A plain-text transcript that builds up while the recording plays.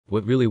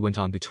what really went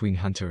on between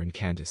Hunter and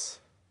Candus.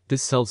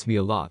 This tells me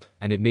a lot,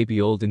 and it may be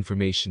old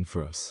information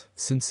for us,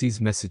 since these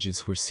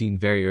messages were seen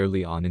very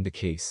early on in the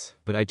case,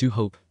 but I do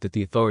hope that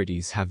the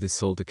authorities have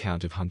this old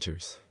account of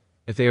Hunter's.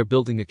 If they are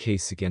building a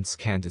case against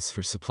Candus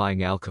for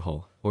supplying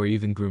alcohol, or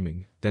even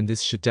grooming, then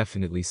this should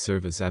definitely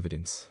serve as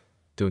evidence.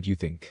 Don't you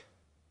think?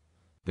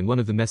 In one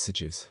of the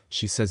messages,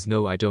 she says,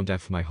 "No, I don't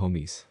F my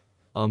homies."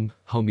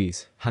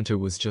 Homies, Hunter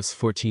was just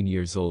 14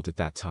 years old at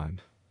that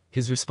time.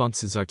 His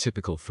responses are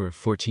typical for a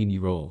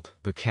 14-year-old,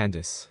 but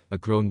Candus, a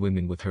grown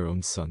woman with her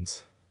own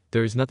sons.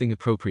 There is nothing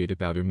appropriate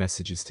about her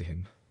messages to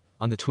him.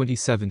 On the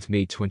 27th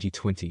May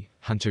 2020,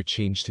 Hunter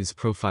changed his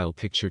profile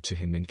picture to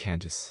him and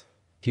Candus.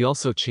 He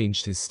also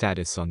changed his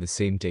status on the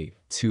same date,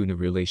 too, in a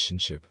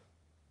relationship.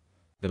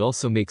 That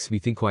also makes me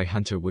think why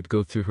Hunter would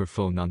go through her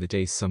phone on the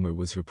day Summer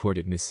was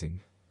reported missing.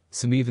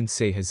 Some even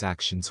say his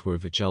actions were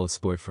of a jealous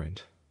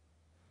boyfriend.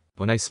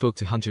 When I spoke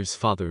to Hunter's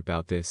father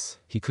about this,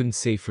 he couldn't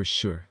say for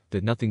sure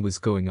that nothing was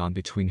going on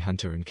between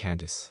Hunter and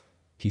Candus.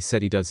 He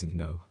said he doesn't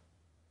know.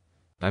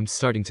 I'm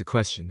starting to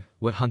question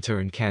what Hunter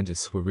and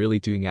Candus were really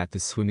doing at the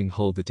swimming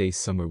hole the day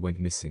Summer went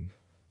missing.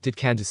 Did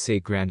Candus say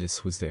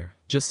Candus was there,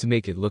 just to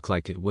make it look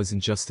like it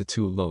wasn't just the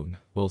two alone,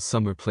 while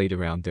Summer played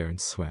around there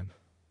and swam?